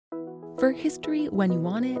For history when you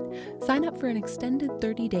want it, sign up for an extended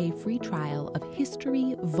 30-day free trial of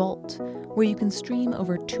History Vault, where you can stream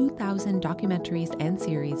over 2,000 documentaries and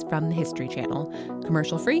series from the History Channel,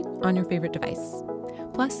 commercial-free on your favorite device.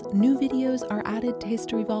 Plus, new videos are added to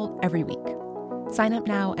History Vault every week. Sign up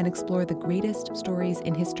now and explore the greatest stories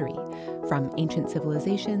in history, from ancient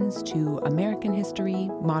civilizations to American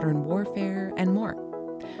history, modern warfare, and more.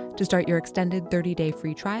 To start your extended 30-day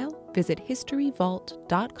free trial, visit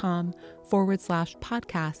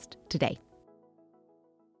historyvault.com/podcast today.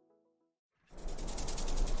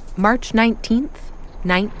 March 19th,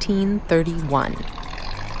 1931.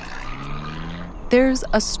 There's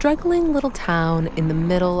a struggling little town in the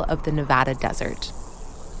middle of the Nevada desert.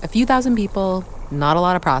 A few thousand people, not a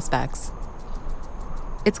lot of prospects.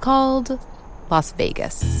 It's called Las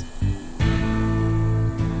Vegas.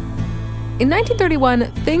 In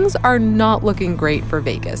 1931, things are not looking great for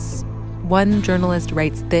Vegas. One journalist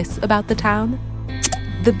writes this about the town: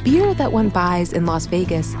 "The beer that one buys in Las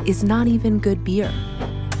Vegas is not even good beer.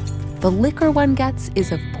 The liquor one gets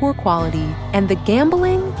is of poor quality, and the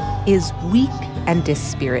gambling is weak and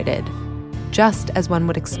dispirited, just as one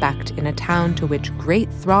would expect in a town to which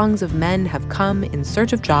great throngs of men have come in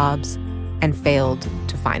search of jobs and failed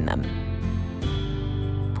to find them."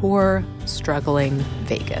 Poor, struggling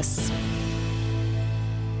Vegas.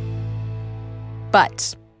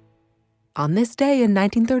 But on this day in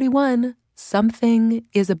 1931, something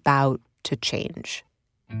is about to change.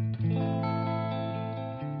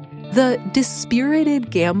 The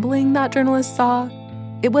dispirited gambling that journalists saw,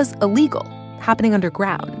 it was illegal, happening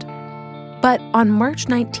underground. But on March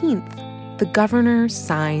 19th, the governor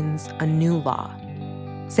signs a new law,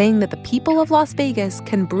 saying that the people of Las Vegas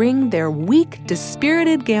can bring their weak,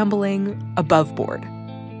 dispirited gambling above board.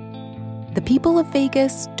 The people of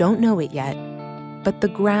Vegas don't know it yet, but the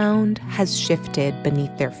ground has shifted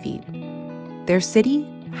beneath their feet. Their city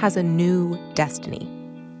has a new destiny.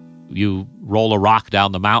 You roll a rock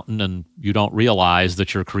down the mountain and you don't realize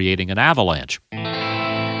that you're creating an avalanche.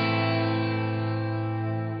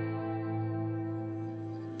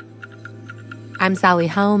 I'm Sally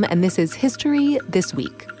Helm, and this is History This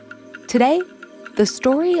Week. Today, the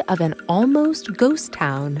story of an almost ghost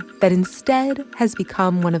town that instead has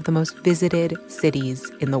become one of the most visited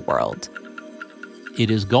cities in the world. It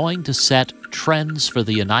is going to set trends for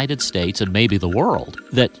the United States and maybe the world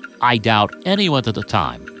that I doubt anyone at the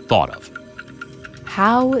time thought of.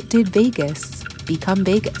 How did Vegas become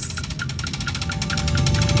Vegas?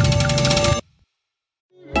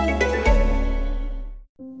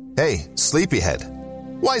 Hey, sleepyhead.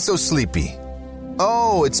 Why so sleepy?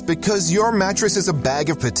 Oh, it's because your mattress is a bag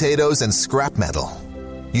of potatoes and scrap metal.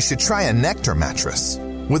 You should try a Nectar mattress.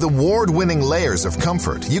 With award-winning layers of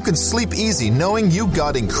comfort, you can sleep easy knowing you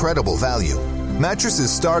got incredible value. Mattresses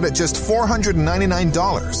start at just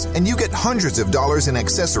 $499, and you get hundreds of dollars in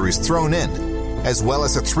accessories thrown in, as well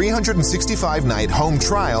as a 365-night home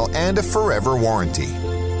trial and a forever warranty.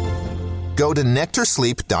 Go to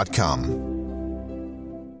NectarSleep.com.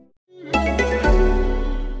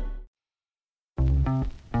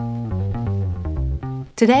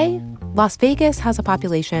 Today, Las Vegas has a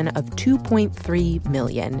population of 2.3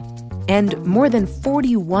 million, and more than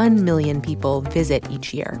 41 million people visit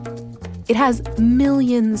each year. It has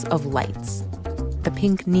millions of lights. The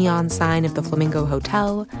pink neon sign of the Flamingo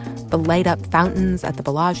Hotel, the light-up fountains at the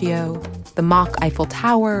Bellagio, the mock Eiffel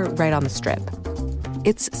Tower right on the Strip.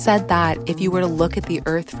 It's said that if you were to look at the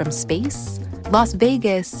Earth from space, Las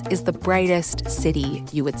Vegas is the brightest city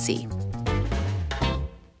you would see.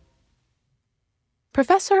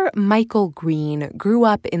 Professor Michael Green grew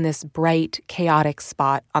up in this bright, chaotic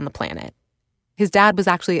spot on the planet. His dad was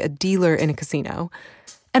actually a dealer in a casino.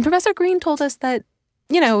 And Professor Green told us that,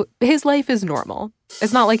 his life is normal.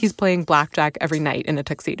 It's not like he's playing blackjack every night in a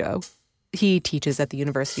tuxedo. He teaches at the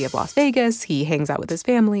University of Las Vegas. He hangs out with his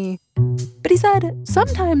family. But he said,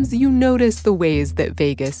 sometimes you notice the ways that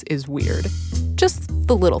Vegas is weird. Just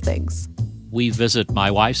the little things. We visit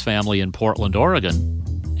my wife's family in Portland, Oregon.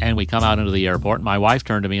 And we come out into the airport, and my wife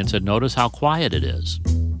turned to me and said, "Notice how quiet it is.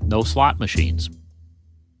 No slot machines."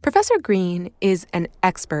 Professor Green is an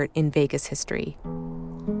expert in Vegas history,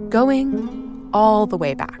 going all the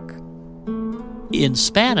way back. In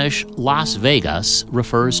Spanish, Las Vegas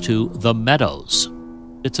refers to the meadows.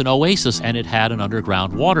 It's an oasis, and it had an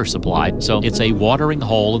underground water supply, so it's a watering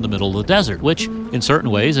hole in the middle of the desert, which, in certain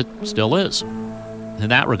ways, it still is. In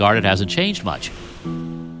that regard, it hasn't changed much.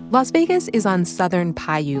 Las Vegas is on southern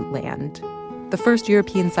Paiute land. The first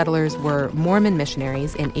European settlers were Mormon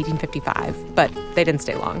missionaries in 1855, but they didn't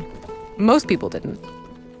stay long. Most people didn't.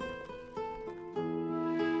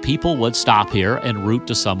 people would stop here and route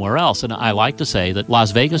to somewhere else. And I like to say that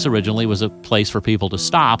Las Vegas originally was a place for people to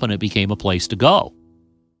stop, and it became a place to go.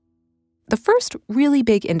 The first really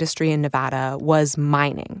big industry in Nevada was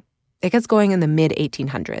mining. It gets going in the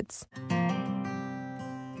mid-1800s.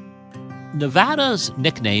 Nevada's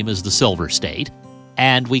nickname is the Silver State,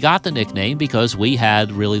 and we got the nickname because we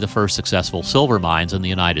had really the first successful silver mines in the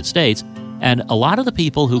United States, and a lot of the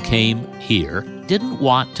people who came here didn't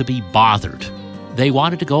want to be bothered. They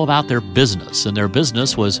wanted to go about their business, and their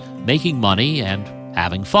business was making money and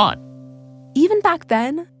having fun. Even back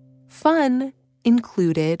then, fun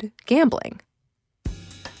included gambling.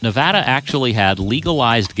 Nevada actually had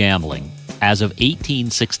legalized gambling as of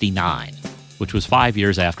 1869, which was 5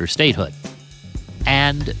 years after statehood.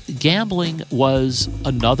 And gambling was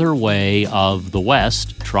another way of the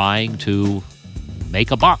West trying to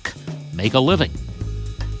make a buck, make a living.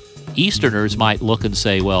 Easterners might look and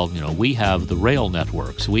say, well, we have the rail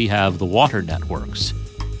networks, we have the water networks,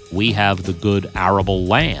 we have the good arable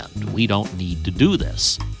land. We don't need to do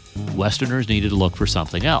this. Westerners needed to look for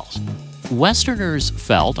something else. Westerners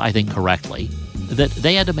felt, I think correctly, that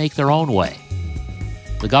they had to make their own way.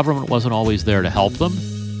 The government wasn't always there to help them.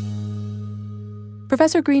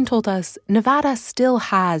 Professor Green told us Nevada still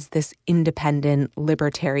has this independent,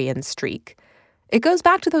 libertarian streak. It goes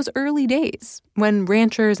back to those early days when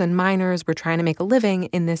ranchers and miners were trying to make a living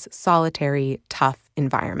in this solitary, tough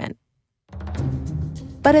environment.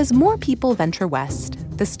 But as more people venture west,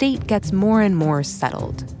 the state gets more and more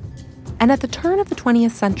settled. And at the turn of the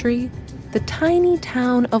 20th century, the tiny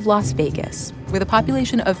town of Las Vegas, with a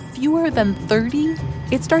population of fewer than 30,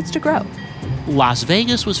 it starts to grow. Las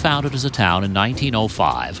Vegas was founded as a town in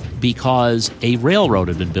 1905 because a railroad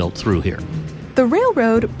had been built through here. The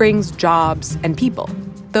railroad brings jobs and people,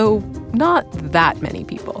 though not that many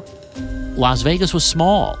people. Las Vegas was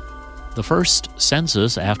small. The first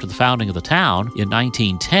census after the founding of the town in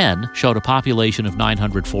 1910 showed a population of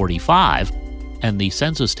 945, and the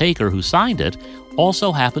census taker who signed it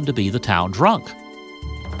also happened to be the town drunk.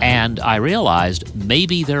 And I realized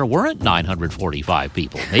maybe there weren't 945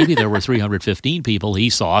 people. Maybe there were 315 people he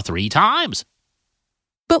saw 3 times.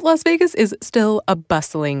 But Las Vegas is still a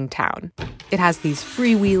bustling town. It has these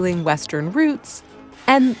freewheeling Western routes,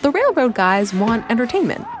 and the railroad guys want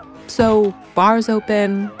entertainment. So bars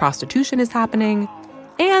open, prostitution is happening,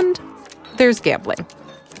 and there's gambling.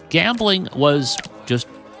 Gambling was just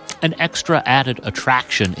an extra added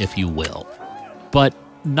attraction, if you will, but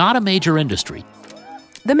not a major industry.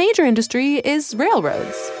 The major industry is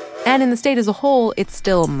railroads, and in the state as a whole, it's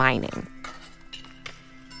still mining.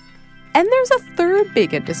 And there's a third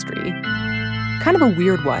big industry, kind of a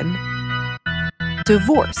weird one: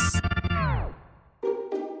 divorce.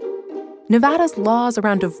 Nevada's laws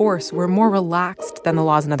around divorce were more relaxed than the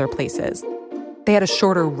laws in other places. They had a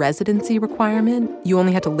shorter residency requirement. You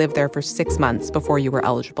only had to live there for 6 months before you were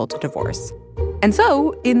eligible to divorce. And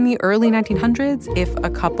so, in the early 1900s, if a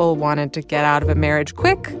couple wanted to get out of a marriage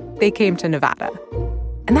quick, they came to Nevada.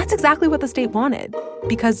 And that's exactly what the state wanted,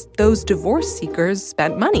 because those divorce seekers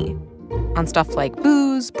spent money on stuff like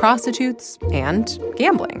booze, prostitutes, and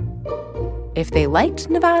gambling. If they liked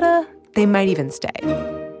Nevada, they might even stay.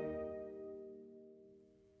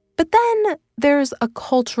 But then there's a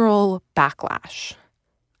cultural backlash.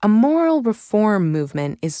 A moral reform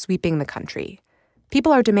movement is sweeping the country.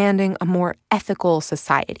 People are demanding a more ethical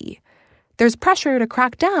society. There's pressure to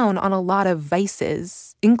crack down on a lot of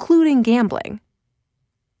vices, including gambling.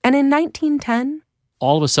 And in 1910,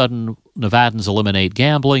 all of a sudden, Nevadans eliminate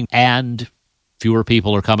gambling, and fewer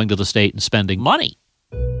people are coming to the state and spending money.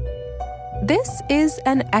 This is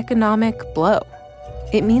an economic blow.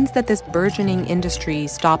 It means that this burgeoning industry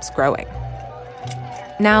stops growing.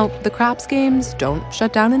 Now, the craps games don't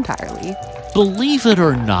shut down entirely. Believe it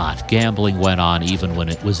or not, gambling went on even when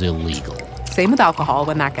it was illegal. Same with alcohol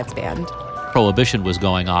when that gets banned. Prohibition was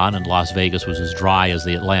going on, and Las Vegas was as dry as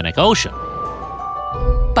the Atlantic Ocean.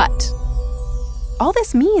 But all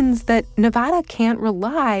this means that Nevada can't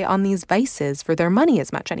rely on these vices for their money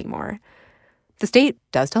as much anymore. The state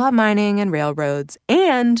does still have mining and railroads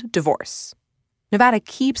and divorce. Nevada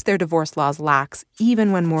keeps their divorce laws lax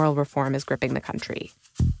even when moral reform is gripping the country.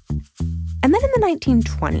 And then in the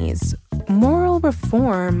 1920s, moral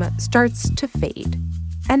reform starts to fade.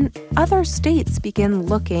 And other states begin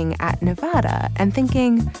looking at Nevada and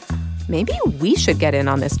thinking, maybe we should get in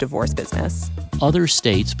on this divorce business. Other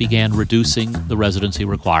states began reducing the residency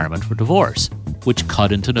requirement for divorce, which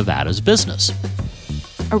cut into Nevada's business.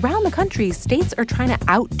 Around the country, states are trying to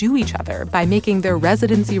outdo each other by making their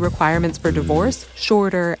residency requirements for divorce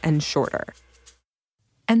shorter and shorter.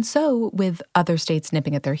 And so, with other states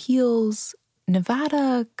nipping at their heels,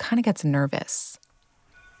 Nevada kind of gets nervous.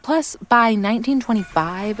 Plus, by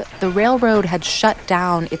 1925, the railroad had shut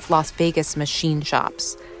down its Las Vegas machine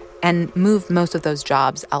shops and moved most of those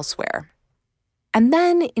jobs elsewhere. And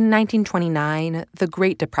then in 1929, the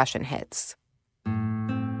Great Depression hits.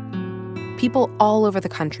 People all over the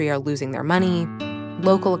country are losing their money.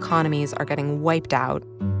 Local economies are getting wiped out.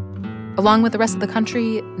 Along with the rest of the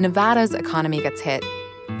country, Nevada's economy gets hit,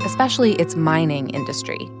 especially its mining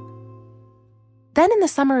industry. Then in the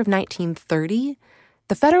summer of 1930,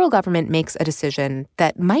 the federal government makes a decision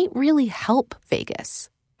that might really help Vegas.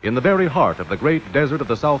 In the very heart of the great desert of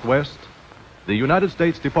the Southwest, the United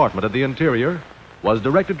States Department of the Interior was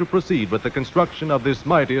directed to proceed with the construction of this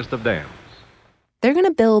mightiest of dams. They're going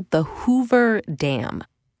to build the Hoover Dam.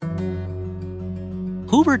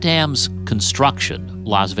 Hoover Dam's construction,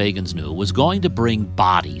 Las Vegans knew, was going to bring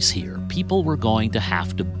bodies here. People were going to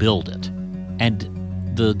have to build it. And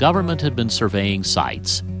the government had been surveying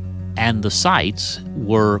sites, and the sites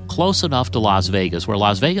were close enough to Las Vegas where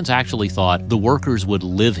Las Vegans actually thought the workers would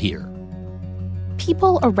live here.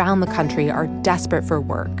 People around the country are desperate for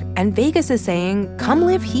work, and Vegas is saying, come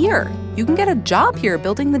live here. You can get a job here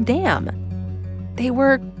building the dam. They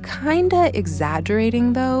were kinda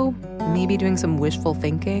exaggerating, though, maybe doing some wishful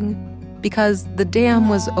thinking, because the dam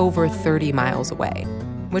was over 30 miles away,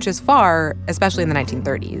 which is far, especially in the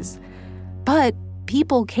 1930s. But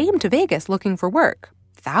people came to Vegas looking for work,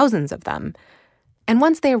 thousands of them. And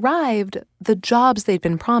once they arrived, the jobs they'd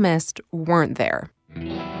been promised weren't there.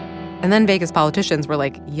 And then Vegas politicians were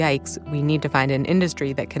like, yikes, we need to find an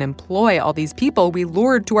industry that can employ all these people we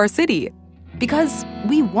lured to our city, because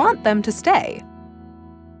we want them to stay.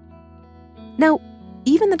 Now,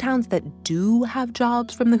 even the towns that do have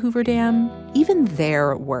jobs from the Hoover Dam, even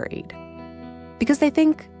they're worried. Because they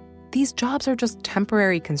think these jobs are just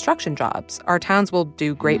temporary construction jobs. Our towns will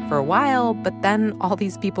do great for a while, but then all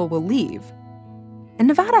these people will leave. And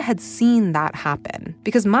Nevada had seen that happen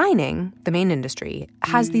because mining, the main industry,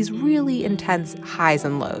 has these really intense highs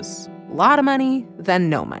and lows. A lot of money, then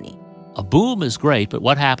no money. A boom is great, but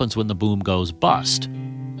what happens when the boom goes bust?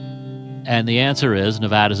 And the answer is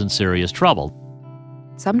Nevada's in serious trouble.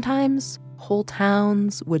 Sometimes whole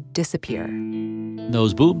towns would disappear.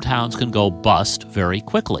 Those boom towns can go bust very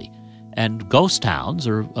quickly. And ghost towns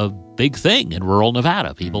are a big thing in rural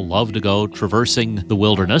Nevada. People love to go traversing the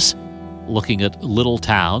wilderness, looking at little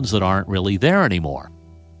towns that aren't really there anymore.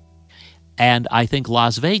 And I think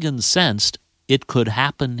Las Vegans sensed it could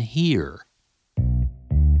happen here.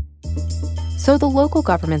 So the local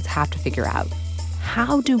governments have to figure out,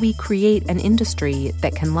 how do we create an industry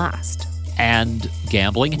that can last? And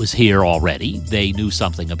gambling was here already. They knew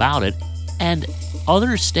something about it. And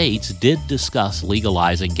other states did discuss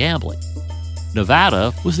legalizing gambling.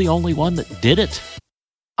 Nevada was the only one that did it.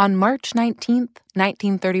 On March 19th,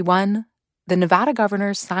 1931, the Nevada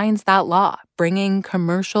governor signs that law, bringing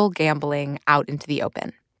commercial gambling out into the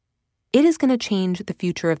open. It is going to change the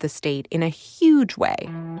future of the state in a huge way.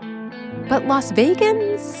 But Las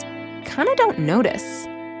Vegans kind of don't notice.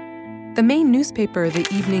 The main newspaper, the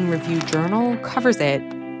Evening Review-Journal, covers it,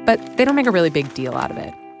 but they don't make a really big deal out of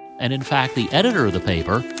it. And in fact, the editor of the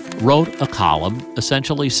paper wrote a column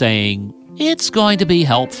essentially saying, it's going to be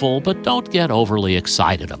helpful, but don't get overly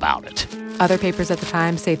excited about it. Other papers at the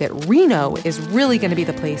time say that Reno is really going to be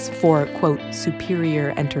the place for, quote,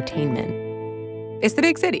 superior entertainment. It's the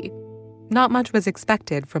big city. Not much was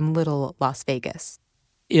expected from little Las Vegas.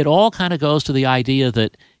 It all kind of goes to the idea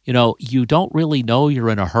that, you don't really know you're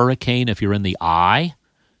in a hurricane if you're in the eye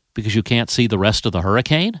because you can't see the rest of the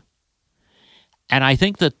hurricane. And I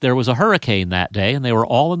think that there was a hurricane that day and they were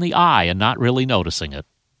all in the eye and not really noticing it.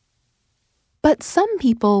 But some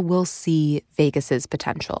people will see Vegas's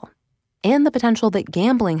potential and the potential that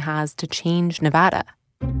gambling has to change Nevada.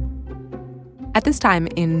 At this time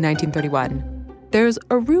in 1931, there's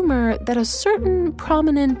a rumor that a certain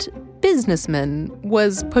prominent businessman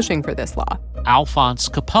was pushing for this law. Alphonse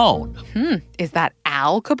Capone. Is that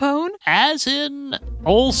Al Capone? As in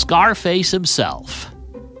old Scarface himself.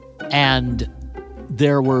 And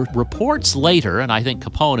there were reports later, and I think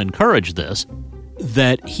Capone encouraged this,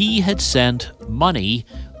 that he had sent money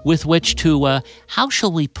with which to, how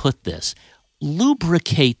shall we put this,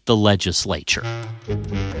 lubricate the legislature.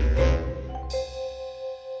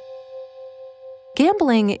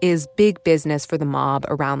 Gambling is big business for the mob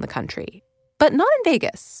around the country, but not in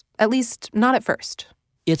Vegas, at least not at first.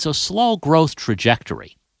 It's a slow growth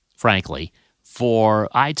trajectory, frankly, for,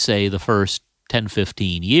 I'd say, the first 10,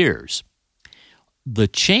 15 years. The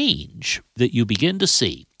change that you begin to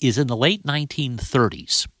see is in the late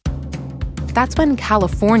 1930s. That's when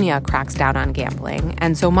California cracks down on gambling,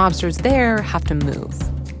 and so mobsters there have to move.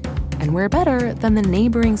 And where better than the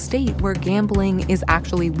neighboring state where gambling is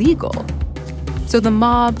actually legal? So the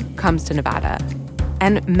mob comes to Nevada,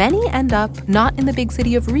 and many end up not in the big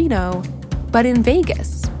city of Reno, but in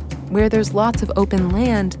Vegas, where there's lots of open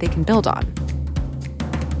land they can build on.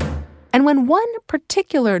 And when one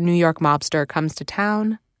particular New York mobster comes to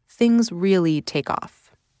town, things really take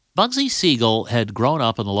off. Bugsy Siegel had grown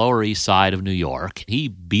up on the Lower East Side of New York. He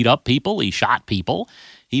beat up people, he shot people.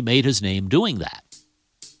 He made his name doing that.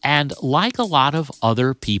 And like a lot of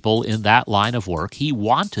other people in that line of work, he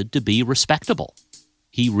wanted to be respectable.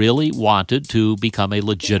 He really wanted to become a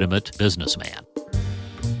legitimate businessman.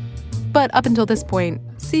 But up until this point,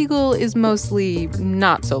 Siegel is mostly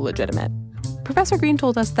not so legitimate. Professor Green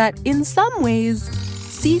told us that in some ways,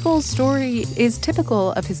 Siegel's story is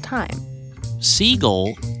typical of his time.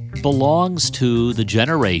 Siegel belongs to the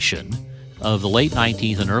generation of the late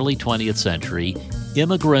 19th and early 20th century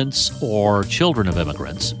immigrants or children of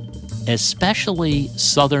immigrants, especially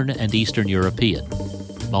Southern and Eastern European,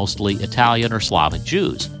 mostly Italian or Slavic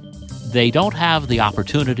Jews. They don't have the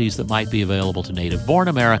opportunities that might be available to native-born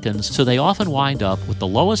Americans, so they often wind up with the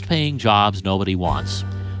lowest-paying jobs nobody wants,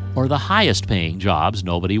 or the highest-paying jobs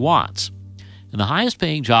nobody wants. And the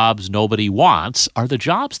highest-paying jobs nobody wants are the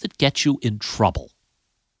jobs that get you in trouble.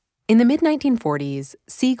 In the mid-1940s,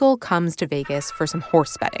 Siegel comes to Vegas for some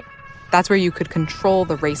horse betting. That's where you could control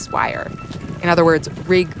the race wire. In other words,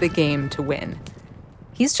 rig the game to win.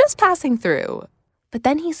 He's just passing through, but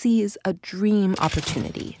then he sees a dream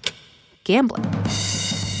opportunity: gambling.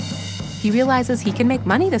 He realizes he can make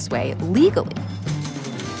money this way, legally.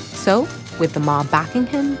 So, with the mob backing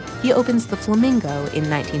him, he opens the Flamingo in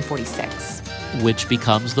 1946. Which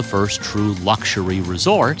becomes the first true luxury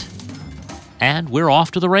resort, and we're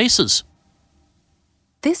off to the races.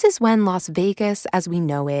 This is when Las Vegas, as we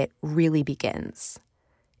know it, really begins.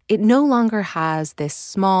 It no longer has this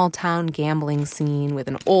small-town gambling scene with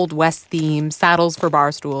an Old West theme, saddles for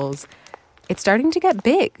bar stools. It's starting to get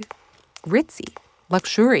big, ritzy,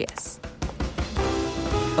 luxurious.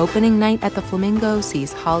 Opening night at the Flamingo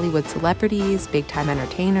sees Hollywood celebrities, big-time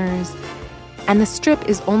entertainers, and the Strip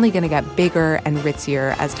is only going to get bigger and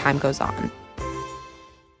ritzier as time goes on.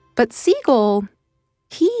 But Siegel,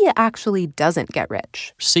 he actually doesn't get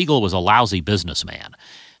rich. Siegel was a lousy businessman,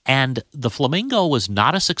 and the Flamingo was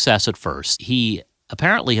not a success at first. He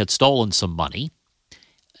apparently had stolen some money.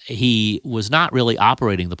 He was not really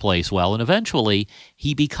operating the place well, and eventually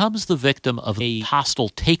he becomes the victim of a hostile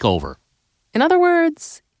takeover. In other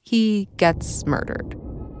words, he gets murdered.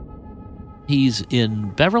 He's in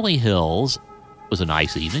Beverly Hills. It was a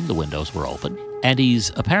nice evening. The windows were open. And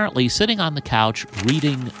he's apparently sitting on the couch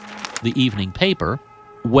reading the evening paper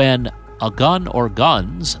when a gun or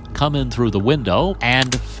guns come in through the window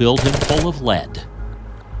and filled him full of lead.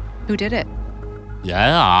 Who did it?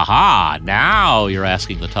 Yeah, aha, now you're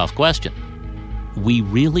asking the tough question. We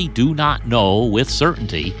really do not know with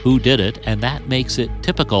certainty who did it, and that makes it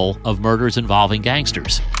typical of murders involving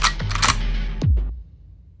gangsters.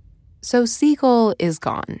 So Siegel is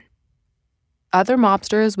gone. Other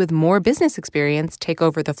mobsters with more business experience take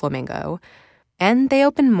over the Flamingo, and they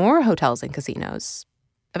open more hotels and casinos.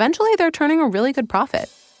 Eventually, they're turning a really good profit.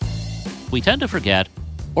 We tend to forget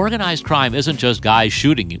organized crime isn't just guys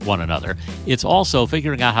shooting one another. It's also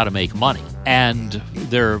figuring out how to make money. And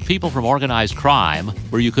there are people from organized crime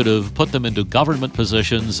where you could have put them into government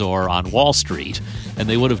positions or on Wall Street, and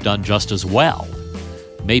they would have done just as well,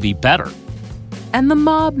 maybe better. And the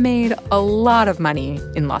mob made a lot of money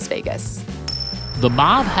in Las Vegas. The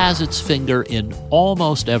mob has its finger in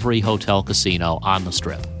almost every hotel casino on the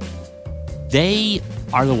Strip. They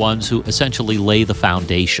are the ones who essentially lay the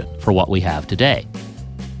foundation for what we have today.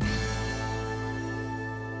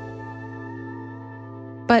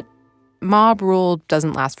 But mob rule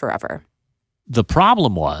doesn't last forever. The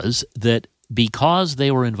problem was that because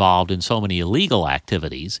they were involved in so many illegal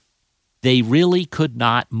activities, they really could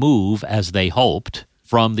not move as they hoped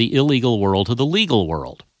from the illegal world to the legal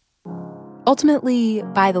world. Ultimately,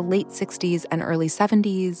 by the late 60s and early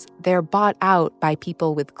 70s, they're bought out by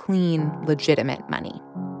people with clean, legitimate money.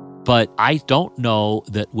 But I don't know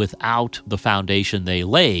that without the foundation they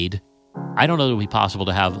laid, I don't know that it would be possible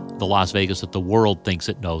to have the Las Vegas that the world thinks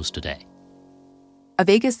it knows today. A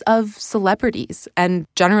Vegas of celebrities and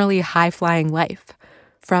generally high-flying life.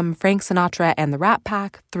 From Frank Sinatra and the Rat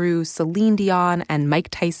Pack through Celine Dion and Mike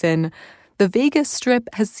Tyson, the Vegas Strip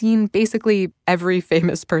has seen basically every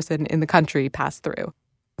famous person in the country pass through.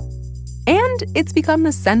 And it's become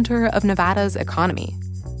the center of Nevada's economy.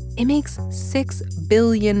 It makes $6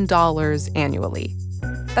 billion annually.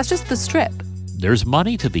 That's just the Strip. There's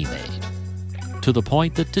money to be made, to the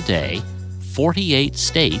point that today, 48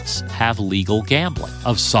 states have legal gambling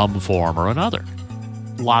of some form or another.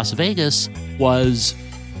 Las Vegas was,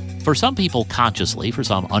 for some people consciously, for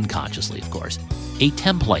some unconsciously, of course, a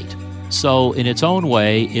template. So in its own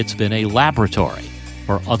way, it's been a laboratory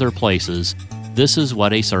for other places. This is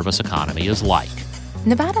what a service economy is like.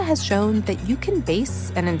 Nevada has shown that you can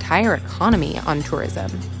base an entire economy on tourism.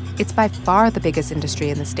 It's by far the biggest industry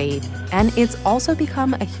in the state, and it's also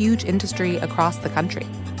become a huge industry across the country.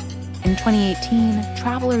 In 2018,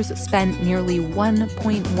 travelers spent nearly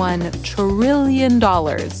 $1.1 trillion in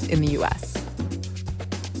the U.S.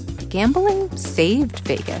 Gambling saved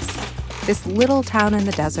Vegas. This little town in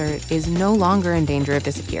the desert is no longer in danger of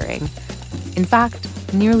disappearing. In fact,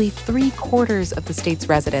 nearly 3/4 of the state's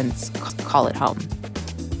residents call it home.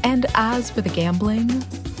 And as for the gambling,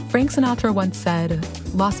 Frank Sinatra once said,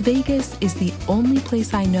 "Las Vegas is the only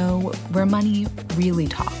place I know where money really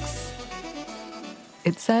talks."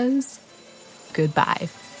 It says goodbye.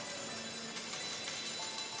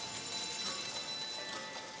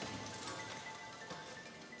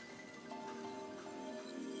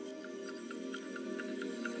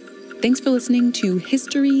 Thanks for listening to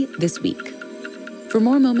History This Week. For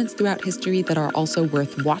more moments throughout history that are also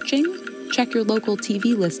worth watching, check your local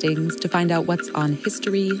TV listings to find out what's on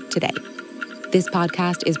History Today. This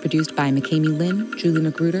podcast is produced by McKamey Lynn, Julie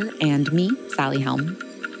Magruder, and me, Sally Helm.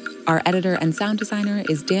 Our editor and sound designer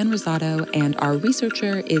is Dan Rosado, and our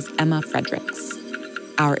researcher is Emma Fredericks.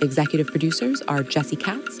 Our executive producers are Jesse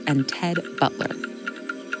Katz and Ted Butler.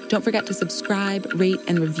 Don't forget to subscribe, rate,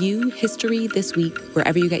 and review History This Week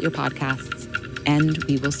wherever you get your podcasts. And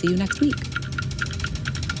we will see you next week.